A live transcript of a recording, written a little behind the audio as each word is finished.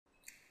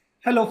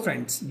Hello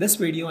friends, this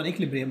video on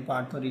equilibrium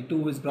part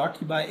 32 is brought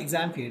to you by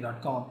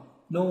examfear.com.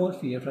 No more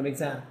fear from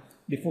exam.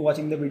 Before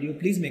watching the video,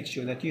 please make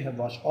sure that you have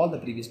watched all the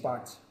previous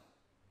parts.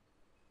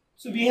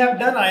 So we have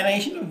done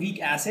ionization of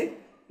weak acid.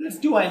 Let's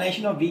do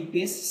ionization of weak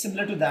base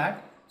similar to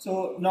that.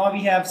 So now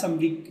we have some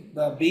weak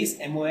base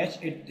MOH.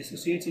 It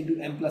dissociates into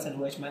M plus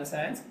and OH minus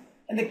ions.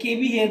 And the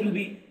Kb here will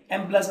be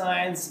M plus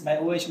ions by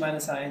OH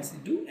minus ions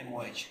into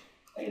MOH.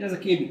 It is a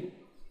Kb.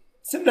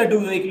 Similar to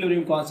the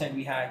equilibrium constant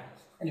we had.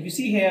 And if you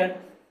see here,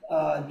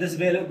 this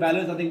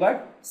value is nothing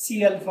but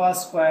C alpha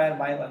square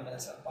by 1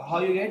 minus alpha. How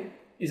you get?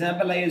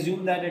 Example, I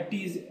assume that at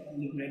T is,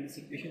 looking this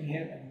equation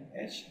here,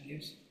 MOH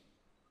gives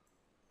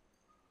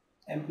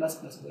M plus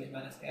plus OH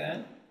minus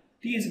N.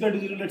 T is equal to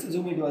 0, let's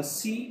assume it was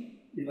C,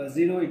 it was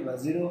 0, it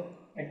was 0.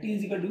 At T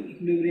is equal to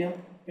equilibrium,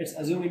 let's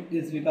assume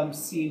this becomes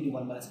C into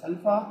 1 minus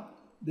alpha,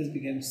 this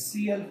becomes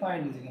C alpha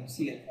and this becomes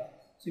C alpha.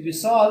 So if you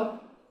solve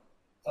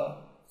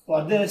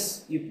for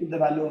this, you put the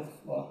value of,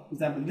 for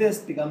example, this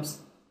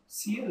becomes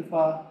C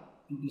alpha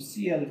into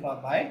C alpha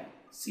by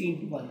C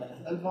into 1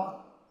 minus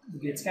alpha.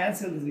 This gets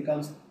cancelled, this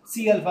becomes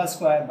C alpha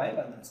square by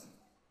 1 minus alpha.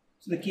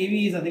 So the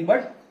Kb is nothing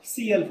but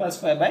C alpha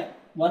square by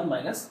 1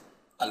 minus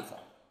alpha.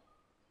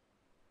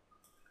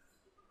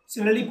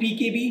 Similarly,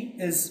 pKb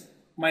is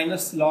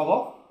minus log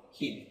of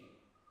Kb.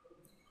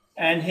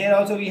 And here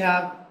also we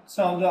have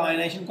some of the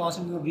ionization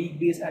constant of the weak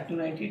base at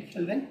 298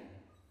 Kelvin.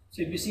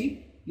 So if you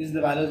see, this is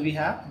the values we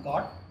have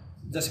got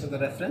just for the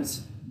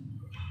reference.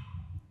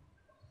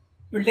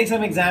 We'll take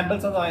some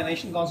examples of the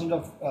ionization constant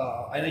of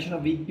ionization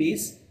of weak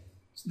base.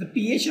 So the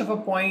pH of a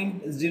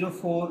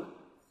 0.04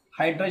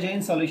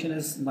 hydrogen solution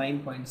is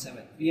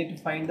 9.7. We have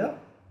to find the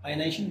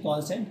ionization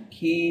constant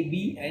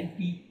Kb and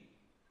P.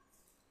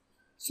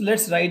 So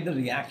let's write the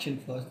reaction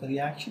first. The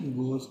reaction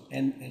goes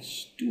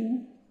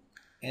NH2,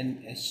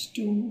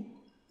 NH2.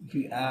 If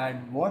we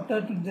add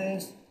water to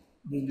this,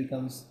 this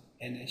becomes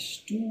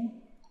NH2,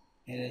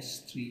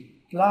 NH3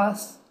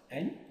 plus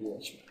and OH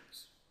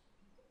minus.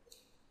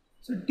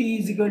 So T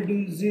is equal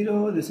to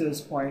 0, this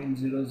is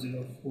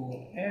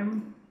 0.004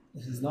 M,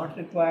 this is not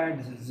required,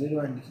 this is 0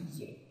 and this is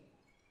 0.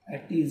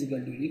 At T is equal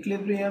to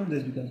equilibrium,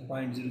 this becomes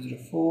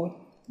 0.004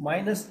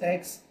 minus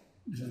X,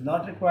 this is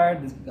not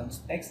required, this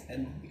becomes X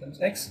and this becomes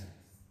X.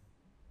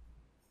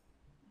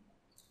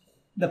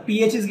 The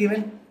pH is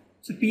given,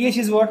 so pH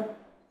is what?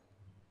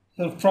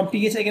 So from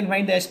pH I can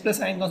find the H plus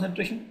ion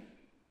concentration,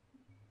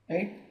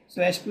 right?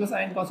 So H plus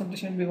ion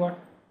concentration will be what?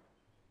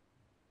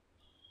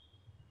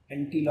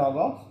 NT log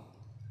of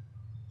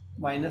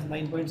minus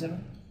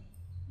 9.7.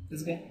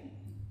 This guy.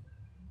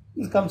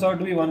 This comes out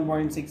to be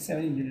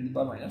 1.67 into 10 to the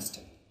power minus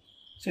 10.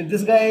 So if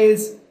this guy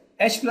is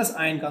H plus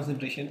ion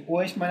concentration,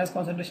 OH minus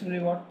concentration will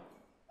be what?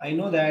 I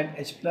know that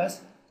H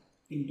plus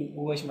into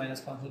OH minus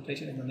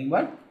concentration is nothing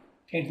but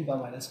 10 to the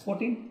power minus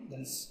 14.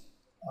 That is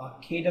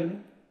Kw.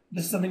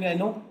 This is something I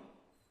know.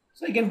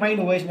 So I can find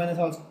OH minus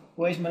also.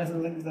 OH minus is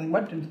nothing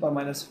but 10 to the power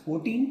minus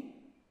 14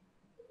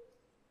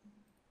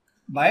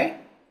 by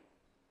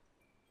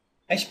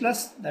H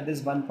plus, that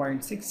is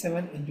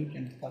 1.67 into 10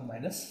 to the power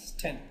minus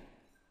 10.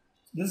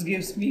 This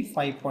gives me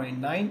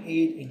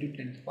 5.98 into 10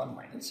 to the power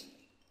minus 10.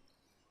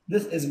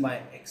 This is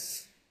my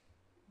X.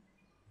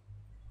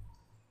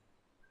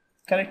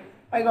 Correct?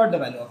 I got the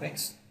value of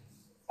X.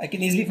 I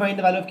can easily find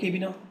the value of Kb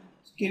now.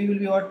 So Kb will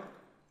be what?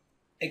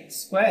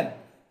 X square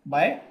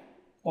by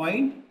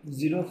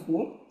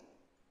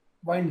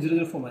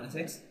 0.004 minus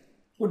X.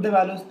 Put the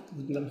values,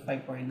 this becomes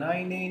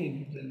 5.98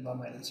 into 10 to the power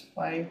minus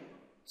 5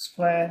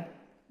 square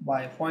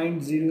by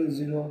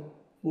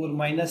 0.004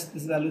 minus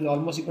this value is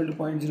almost equal to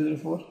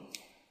 0.004.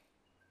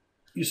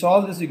 You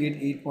solve this, you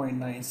get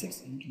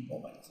 8.96 into the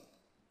power minus.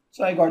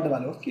 So I got the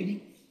value of Kb.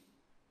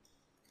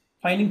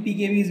 Finding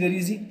pKb is very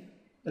easy.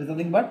 There is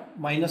nothing but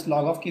minus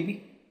log of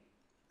Kb.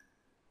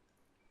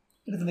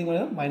 There is nothing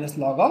but minus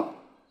log of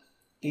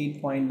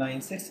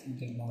 8.96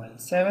 into the power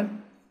minus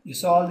 7. You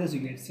solve this,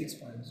 you get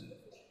 6.04.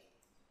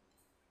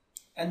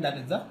 And that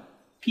is the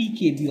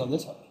pKb of the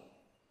solid.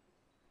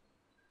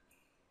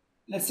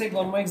 Let's take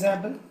one more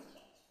example.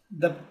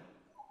 The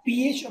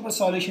pH of a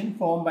solution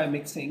formed by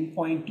mixing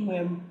 0.2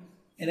 m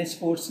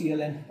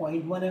NH4Cl and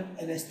 0.1 m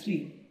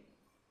NH3.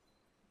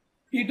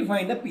 We need to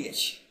find the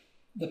pH.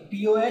 The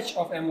pOH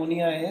of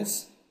ammonia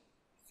is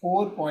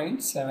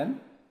 4.75.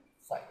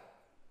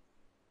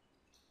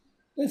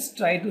 Let's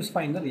try to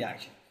find the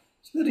reaction.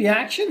 So the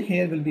reaction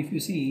here will be, if you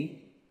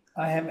see,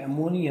 I have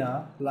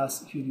ammonia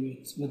plus, if you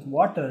mix with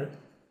water,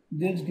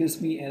 this gives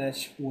me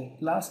NH4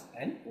 plus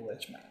and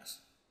OH minus.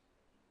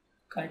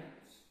 Correct.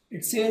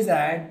 It says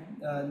that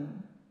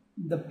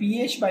the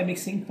pH by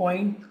mixing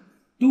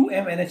 0.2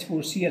 m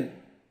NH4Cl.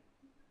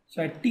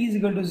 So at T is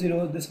equal to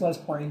 0, this was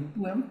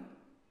 0.2 m.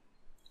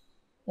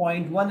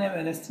 0.1 m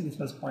NH3, this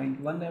was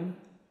 0.1 m.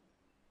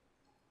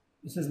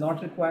 This is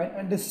not required,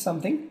 and this is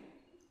something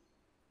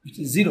which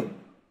is 0.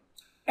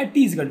 At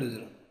T is equal to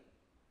 0.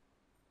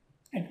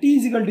 At T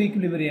is equal to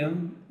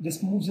equilibrium,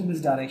 this moves in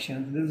this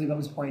direction. This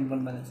becomes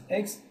 0.1 minus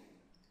X.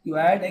 You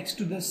add X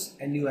to this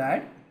and you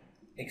add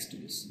X to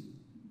this.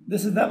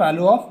 This is the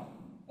value of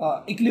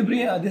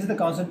equilibrium, this is the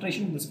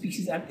concentration of the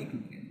species at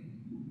equilibrium.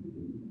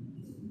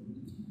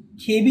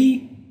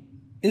 Kb,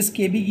 is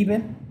Kb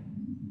given?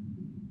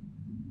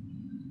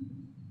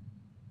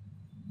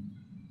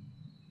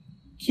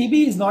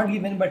 Kb is not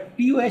given, but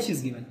pOH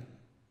is given.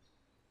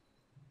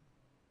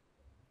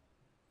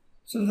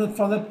 So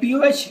from the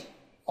pOH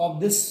of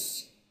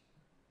this,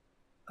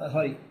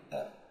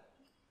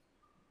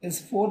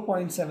 is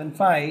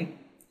 4.75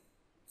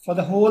 for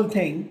the whole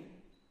thing,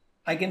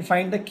 I can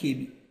find the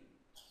Kb.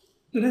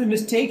 So there is a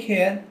mistake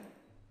here.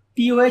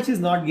 pOH is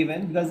not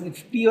given, because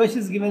if pOH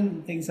is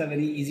given, things are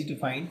very easy to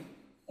find.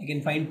 I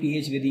can find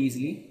pH very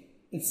easily.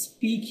 It's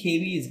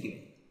pKb is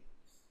given.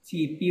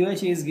 See,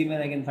 pOH is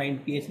given, I can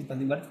find pH is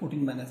nothing but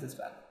 14 minus this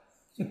value.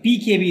 So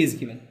pKb is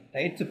given,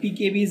 right? So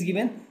pKb is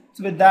given.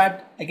 So with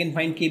that, I can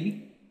find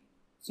Kb.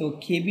 So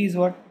Kb is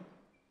what?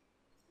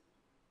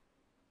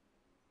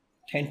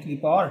 10 to the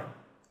power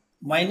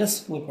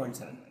minus 4.75.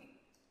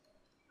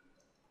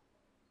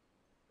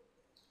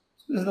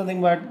 So this is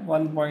nothing but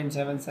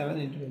 1.77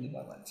 into 10 to the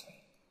power minus 5.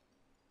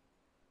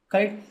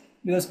 Correct?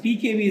 Because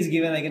pKb is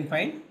given, I can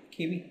find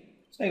Kb.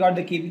 So I got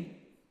the Kb.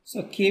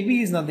 So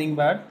Kb is nothing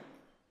but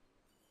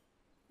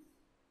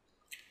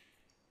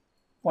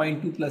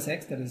 0.2 plus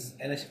x, that is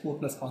NH4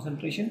 plus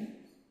concentration,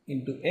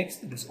 into x,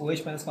 that is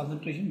OH minus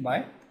concentration,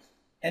 by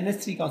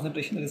NH3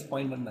 concentration, that is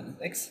 0.1 minus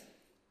x.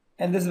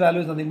 And this value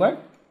is nothing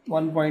but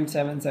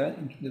 1.77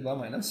 into the power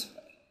minus 5.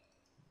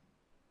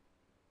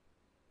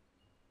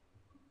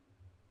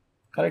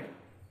 Correct?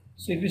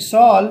 So if you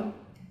solve,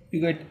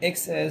 you get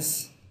x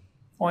as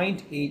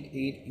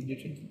 0.88 into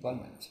 10 to the power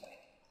minus 5.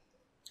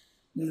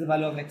 This is the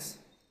value of x.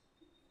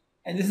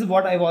 And this is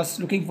what I was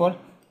looking for,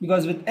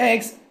 because with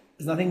x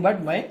is nothing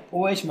but my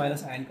OH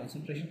minus ion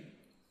concentration.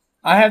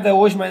 I have the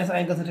OH minus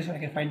ion concentration, I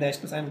can find the H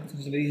plus ion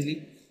concentration very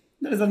easily.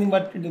 That is nothing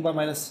but 10 to the power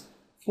minus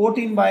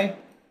 14 by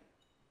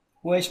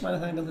OH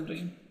minus ion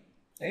concentration,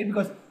 right?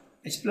 Because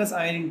H plus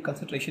ion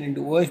concentration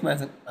into OH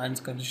minus ion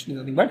concentration is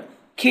nothing but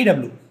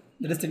Kw,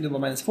 that is 10 to the power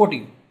minus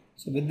 14.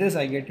 So with this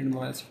I get 10 to the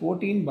power minus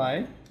 14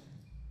 by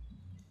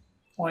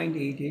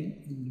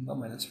 0.88 into the power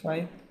minus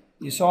 5.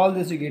 You solve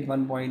this, you get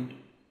 1.12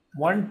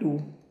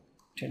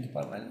 10 to the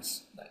power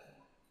minus 9.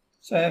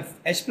 So if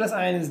H plus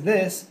ion is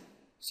this,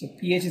 so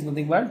pH is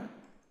nothing but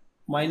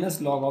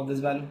minus log of this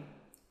value,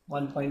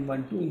 1.12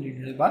 into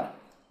 10 to the power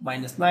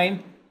minus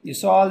 9. You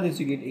solve this,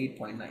 you get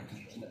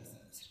 8.93.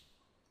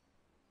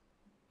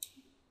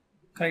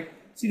 Correct?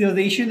 See, there was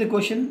the issue in the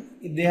question.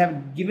 If they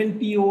have given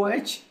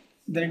pOH,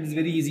 then it is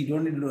very easy.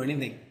 Don't need to do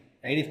anything,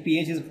 right? If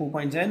pH is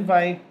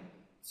 4.75,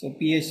 so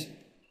pH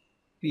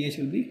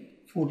will be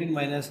 14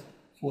 minus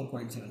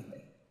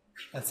 4.75.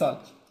 That's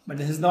all. But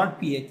this is not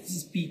pH. This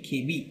is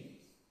pKb.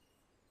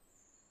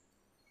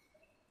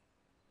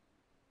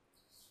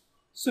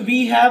 So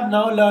we have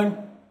now learned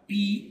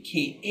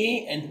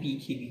pKa and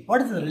pKb.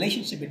 What is the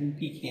relationship between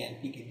pK and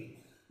pKb?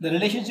 The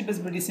relationship is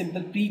pretty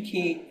simple.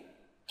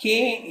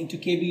 K into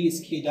Kb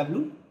is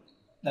Kw,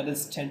 that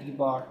is 10 to the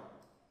power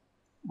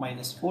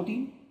minus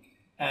 14,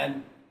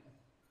 and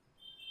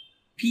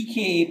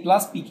pKa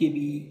plus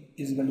pKb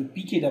is equal to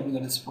pKw,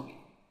 that is 14.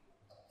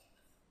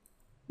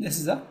 This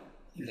is a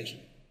relation.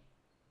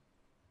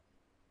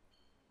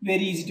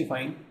 Very easy to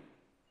find.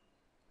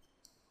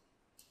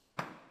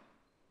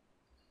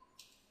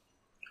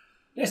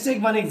 Let's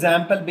take one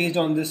example based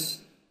on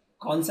this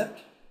concept.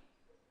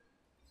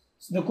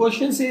 So the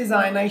question says the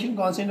ionization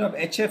constant of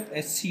HF,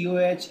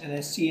 HCOH and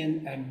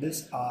HCN at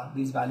this are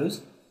these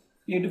values.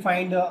 You have to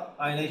find the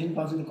ionization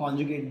constant of the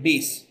conjugate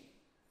base.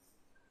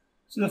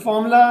 So the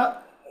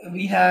formula,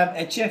 we have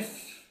HF,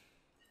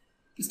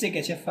 let's take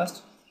HF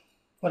first.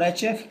 For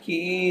HF,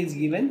 Ka is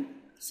given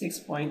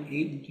 6.8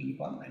 into the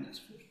power minus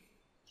 4.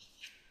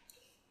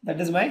 That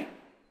is my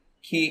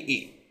Ka.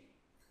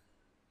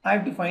 I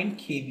have to find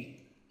Kb.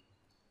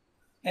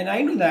 And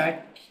I know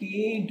that Ka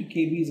into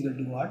Kb is equal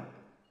to what?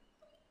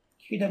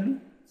 Kw.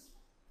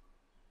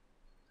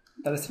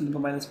 That is 10 to the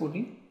power minus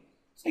 14.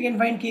 So I can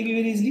find Kb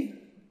very easily.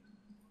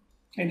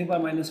 10 to the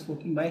power minus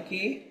 14 by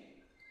Ka.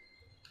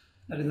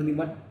 That is nothing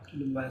but 10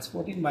 to the power minus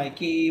 14 by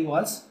Ka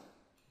was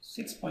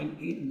 6.8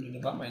 into the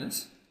power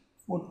minus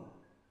 4.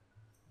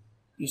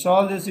 You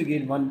solve this, you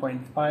get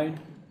 1.5.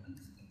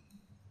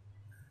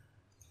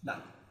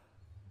 Done.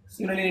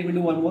 Similarly, let me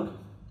do one more.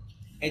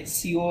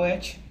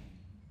 HCOH.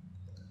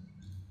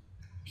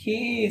 Ka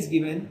is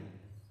given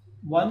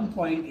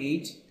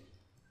 1.8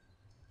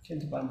 10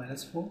 to the power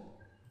minus 4.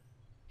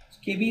 So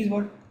Kb is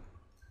what?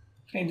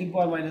 10 to the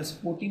power minus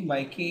 14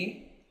 by Ka.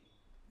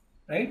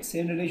 Right?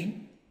 Same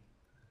relation.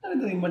 That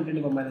is the 10 to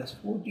the power minus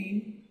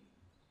 14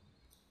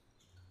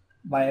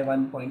 by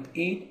 1.8 10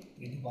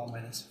 to the power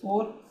minus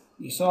 4.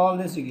 You solve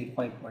this, you get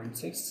 5.6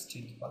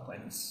 10 to the power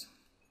minus.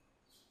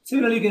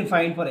 Similarly, you can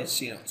find for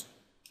HCN also.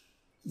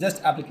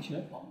 Just application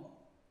of formula.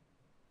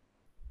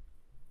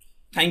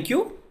 Thank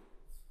you.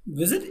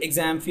 Visit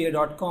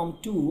examfear.com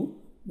to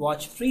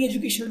watch free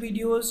educational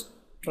videos,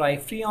 try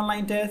free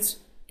online tests,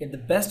 get the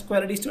best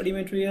quality study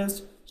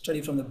materials, study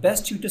from the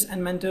best tutors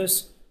and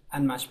mentors,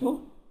 and much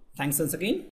more. Thanks once again.